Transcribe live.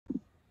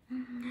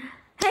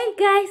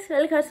Hi guys,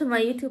 welcome to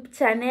my YouTube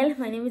channel.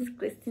 My name is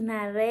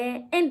Christina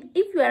Ray, and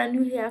if you are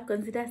new here,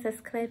 consider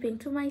subscribing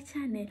to my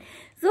channel.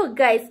 So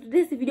guys,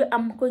 today's video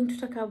I'm going to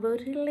talk about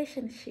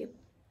relationship.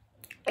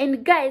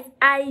 And guys,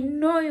 I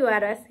know you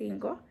are a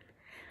single.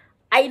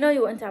 I know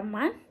you want a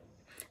man.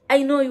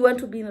 I know you want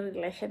to be in a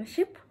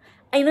relationship.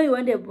 I know you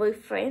want a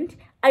boyfriend.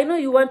 I know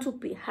you want to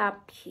be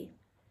happy.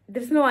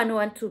 There's no one who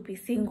wants to be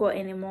single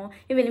anymore.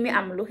 Even me,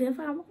 I'm looking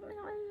for.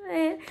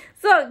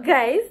 So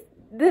guys,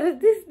 there are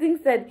these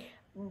things that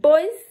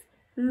boys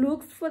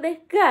looks for the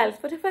girls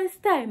for the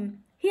first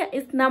time. Here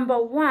is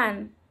number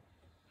one.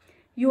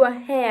 Your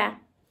hair.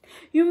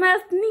 You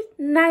must need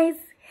nice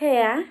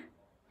hair.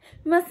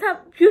 You must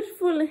have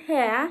beautiful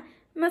hair.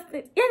 You must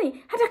need,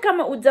 yani hata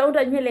kama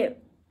ujaunda nywele,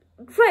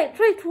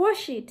 try to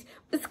wash it.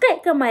 Usikae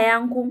kama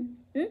yangu.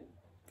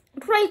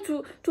 Try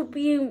to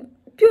be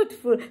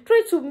beautiful.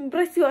 Try to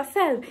embrace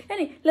yourself.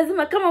 Yani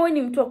lazima kama wewe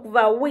ni mtu wa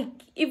kuvaa wig.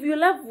 If you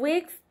love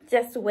wigs,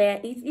 just wear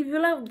it. If you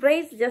love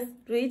braids, just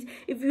do it.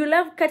 If you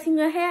love cutting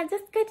your hair,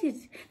 just cut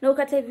it. Na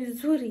ukate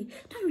vizuri.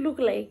 Don't look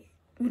like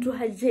mtu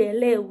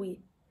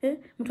hajielewi.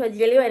 Mtu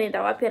hajielewi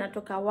anaenda wapi,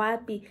 anatoka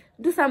wapi.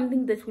 Do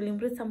something that will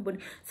impress somebody,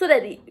 so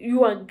that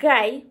your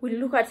guy will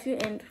look at you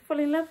and fall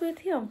in love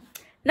with you.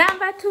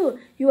 Number two,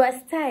 your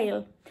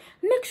style.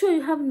 Make sure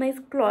you have nice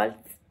clothes.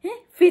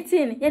 Fit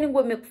in. Yani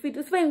nguo imekufit.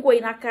 Usivae nguo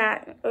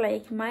inaka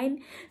like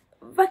mine.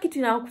 Vaa kitu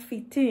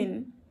inakufit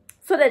in.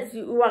 So that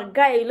your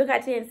guy will look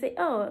at you and say,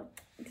 oh,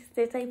 this is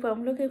the type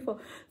I'm looking for.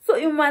 So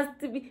you must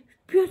be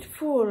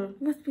beautiful.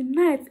 You must be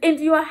nice. And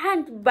your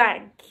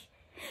handbag.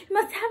 You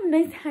must have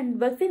nice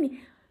handbags.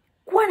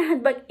 One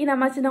handbag ina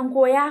match na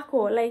nguo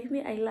yako. Like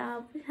me, I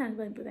love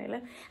handbag.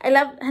 I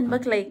love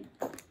handbag like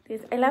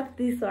this. I love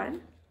this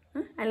one.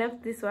 I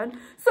love this one.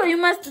 So you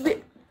must be,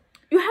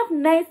 you have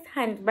nice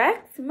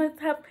handbags. You must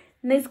have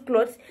nice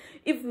clothes.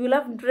 If you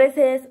love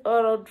dresses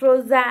or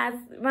trousers,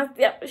 you must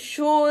have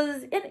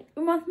shoes. And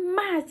you must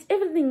match.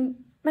 Everything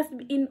must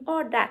be in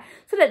order,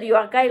 so that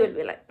your guy will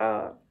be like,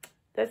 oh,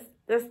 that's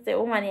the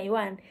woman I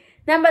want.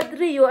 Number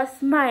three, your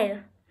smile.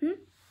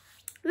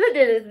 Look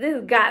at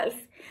these girls.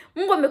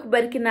 Mungu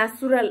amekubariki na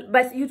sura,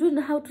 but you don't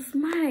know how to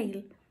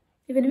smile.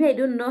 Even me, I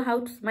don't know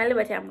how to smile,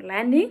 but I'm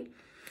learning.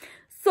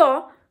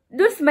 So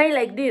don't smile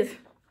like this.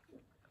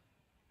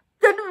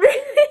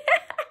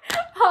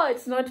 Oh,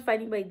 it's not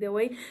funny, by the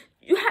way.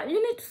 You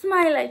need to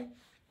smile like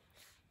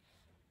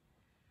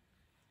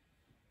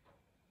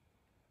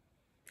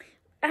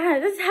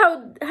that's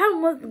how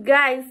most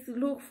guys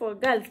look for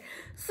girls.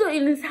 So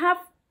you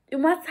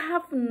must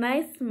have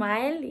nice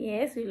smile.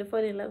 Yes, you'll fall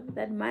in love with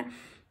that man.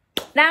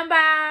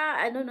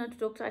 I don't know to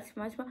talk too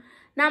much more.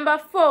 Number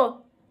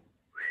four,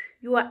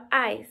 your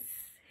eyes.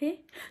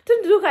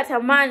 Don't look at a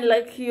man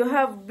like you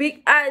have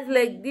big eyes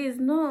like this.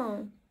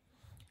 No.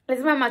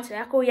 Lazima macho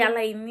yako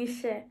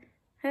yalainishe.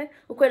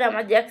 Uko na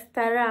maji ya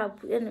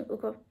kistaarabu. Yani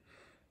uko.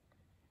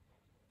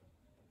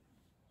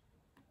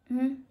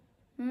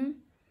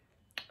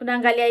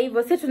 Unaangalia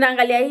hivyo. Sisi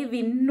tunaangalia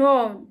hivi.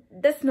 No.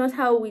 That's not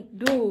how we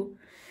do.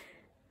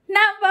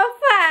 Number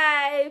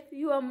five,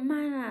 your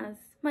manners.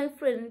 My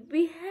friend,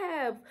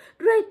 behave.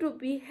 Try to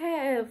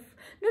behave.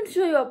 Don't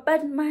show your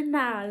bad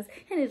manners.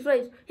 Yani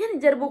try. Yani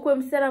jaribu kuwa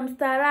msichana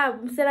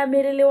mstaarabu, msichana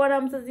amelelewa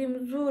na mzazi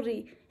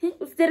mzuri.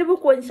 Usijaribu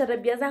kuonyesha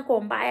tabia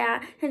zako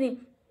mbaya. Yani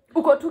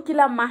uko tu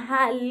kila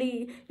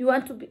mahali. You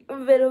want to be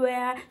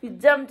everywhere. You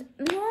jumped.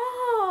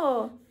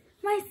 No.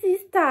 My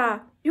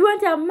sister, you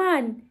want a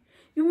man.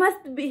 You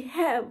must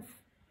behave.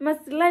 You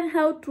must learn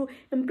how to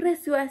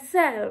impress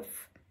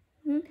yourself.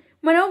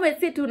 Mwanaume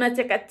si tu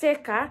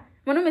unacheka.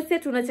 Mwanaume si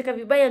tu unacheka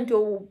vibaya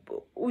ndio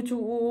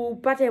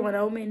upate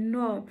mwanaume.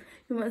 No.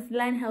 You must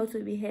learn how to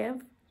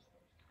behave.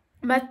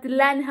 You must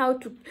learn how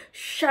to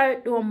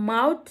shut your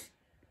mouth.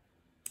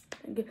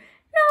 Okay.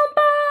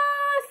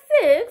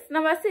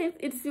 Number six,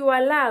 it's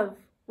your love.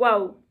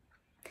 Wow.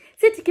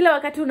 Siti kila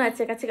wakati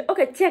unacheka.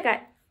 Okay,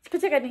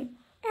 cheka ni.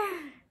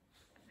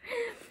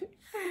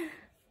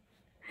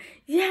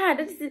 Yeah,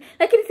 that is it.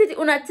 Lakini siti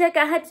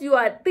unacheka hati you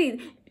are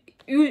thin.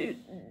 You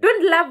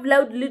don't laugh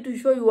loudly to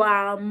show you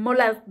are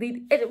molars.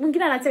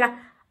 Mwingine anacheka.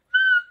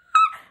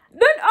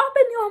 Don't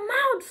open your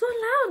mouth so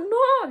loud.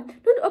 No.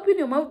 Don't open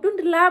your mouth.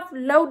 Don't laugh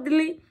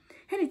loudly.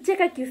 Yani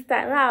cheka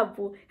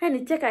kistaarabu.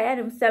 Yani cheka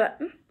yani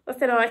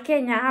msichana wa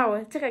Kenya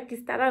hawa. Cheka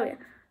kistaarabu.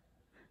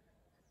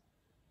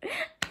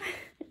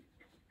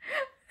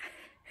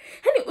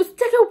 Yani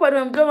usicheke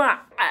upande mdomo.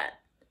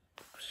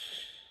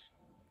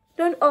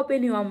 Don't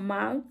open your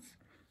mouth.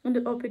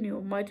 Don't open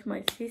your mouth,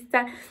 my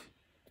sister.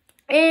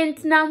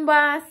 And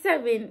number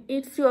seven,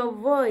 it's your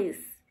voice.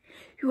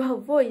 Your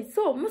voice.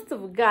 So most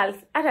of girls,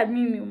 hata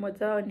mimi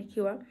mmoja wao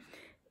nikiwa,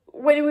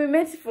 when we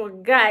met for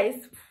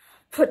guys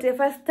for the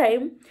first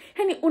time,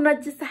 yani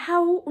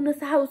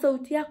unasahau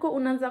sauti yako,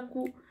 unaanza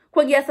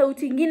kuongea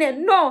sauti nyingine.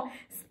 No,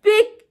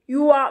 speak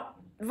your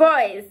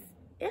voice.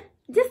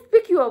 Just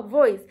speak your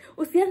voice.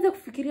 Usianze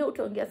kufikiria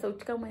utaongea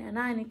sauti kama ya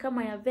nani,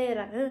 kama ya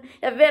Vera.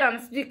 Ya Vera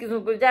msijui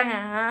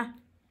kizungujanga.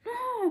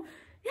 No.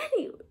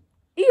 Yani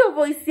hiyo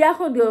voice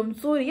yako ndio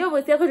mzuri, hiyo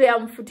voice yako ndio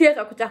yamfutie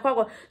kakucha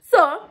kwako.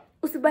 So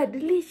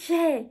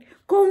usibadilishe,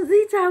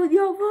 consider with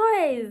your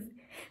voice.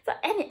 So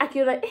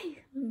akiona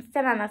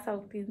msichana na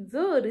sauti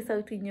nzuri,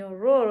 sauti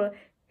nyororo,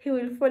 he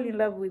will fall in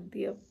love with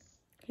you.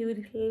 He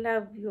will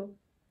love you.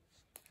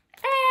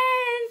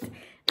 And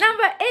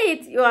number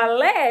 8, your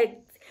legs.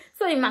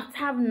 So you must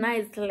have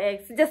nice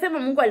legs. Sijasema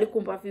Mungu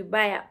alikumba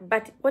vibaya,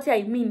 but what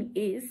I mean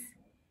is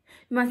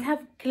you must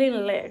have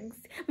clean legs.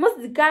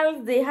 Most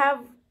girls, they have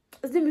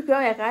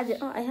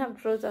I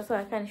have trousers, so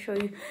I can show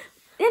you.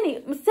 Yani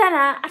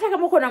msichana hata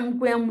kama uko na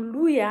mguu ya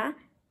mluya,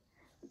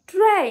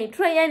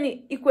 try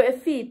yani ikue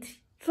fit.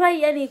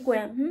 Try yani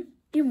ikue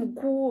hii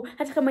mguu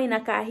hata kama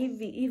inakaa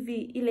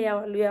hivi ile ya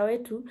waluya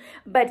wetu,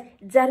 but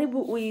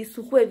jaribu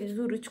uisukue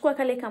vizuri. Chukua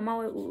kale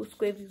kamawe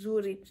usukue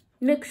vizuri.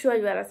 Make sure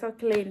you are so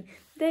clean.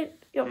 Then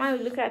your man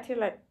will look at you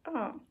like,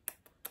 oh,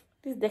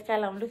 this is the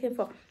color I'm looking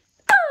for.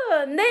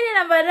 Oh, then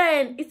number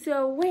 9, it's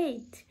your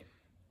weight.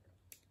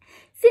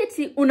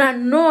 Siti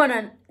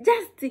unanona,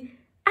 just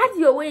add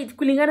your weight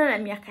kulingana na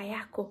miaka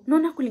yako.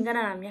 Nona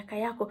kulingana na miaka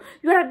yako.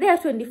 You are there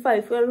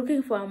 25, you are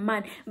looking for a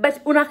man,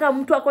 but unaka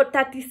mtu wako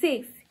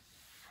 36.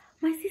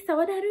 My sister,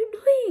 what are you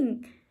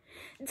doing?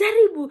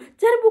 Jaribu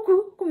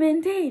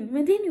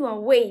maintain your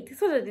weight,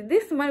 so that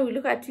this man will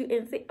look at you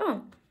and say,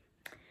 oh,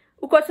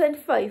 uko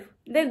 25.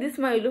 Then this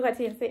man will look at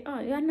you and say,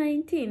 oh, you are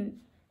 19.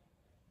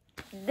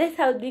 That's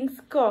how things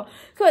go.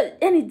 So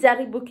yani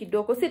jaribu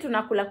kidogo. Si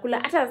tunakula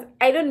kula.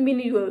 I don't mean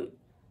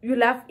you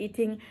love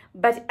eating,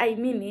 but I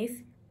mean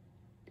is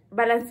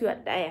balance your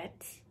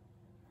diet.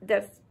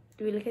 Just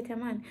will get a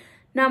man.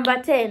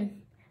 Number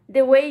 10,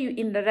 the way you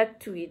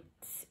interact with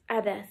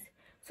others.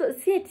 So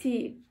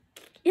sieti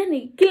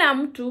yani kila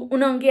mtu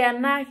unaongea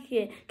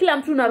nake, kila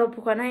mtu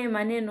unaropoka naye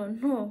maneno.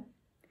 No.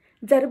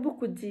 Jaribu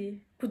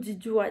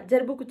kujijua,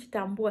 jaribu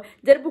kujitambua,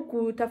 jaribu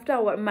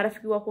kutafuta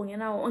marafiki wako kuongea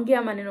nao,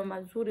 ongea maneno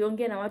mazuri,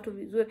 ongea na watu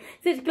vizuri.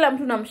 Sieti kila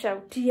mtu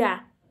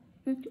unamshautia.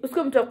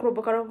 Usiko mtu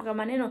akuropoka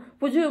maneno,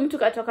 hujui mtu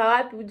katoka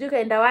wapi, hujui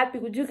kaenda wapi,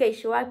 hujui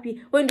kaishi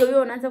wapi. Wewe ndio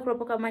wewe unaanza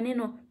kuropoka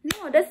maneno.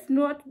 No, that's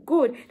not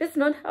good. That's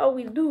not how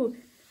we do.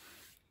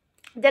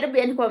 Jaribu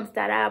yani kwa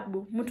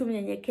mstaarabu, mtu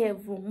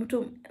mnyenyekevu,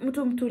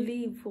 mtu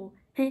mtulivu.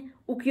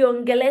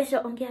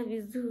 Ukiongelesha ongea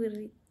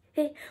vizuri.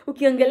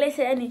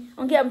 Ukiongelesha yani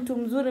ongea mtu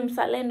mzuri,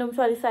 msalendo,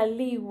 mtu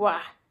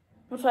alisaliwa,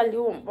 mtu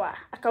aliumbwa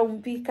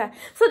akaumbika,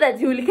 so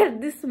that you will get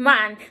this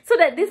man, so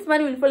that this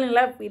man will fall in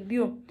love with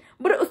you.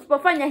 Bora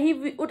usipofanya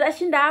hivi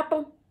utashinda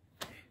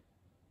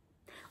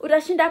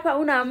hapa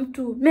una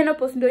mtu.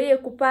 Menopause ndio yeye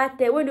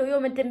kupate, wewe ndio yeye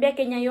umetembea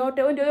Kenya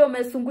yote, wewe ndio yeye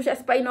umesungusha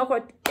spine wako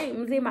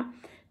mzima.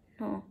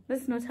 No,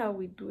 that's not how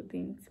we do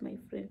things, my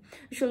friend.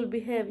 You should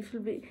behave, you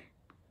should be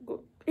good.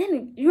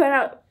 Yani you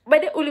are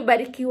bado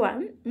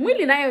ulibarikiwa,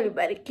 mwili nayo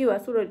ulibarikiwa,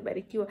 sura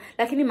ulibarikiwa,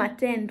 lakini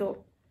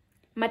matendo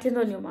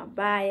ni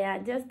mabaya.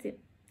 Just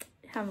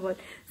humble.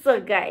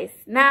 So guys,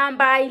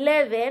 number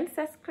 11,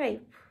 subscribe.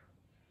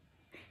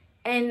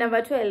 And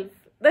number 12,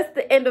 that's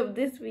the end of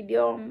this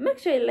video. Make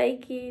sure you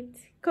like it,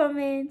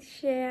 comment,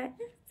 share, and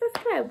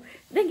subscribe.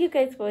 Thank you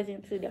guys for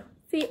watching this video.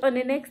 See you on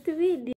the next video.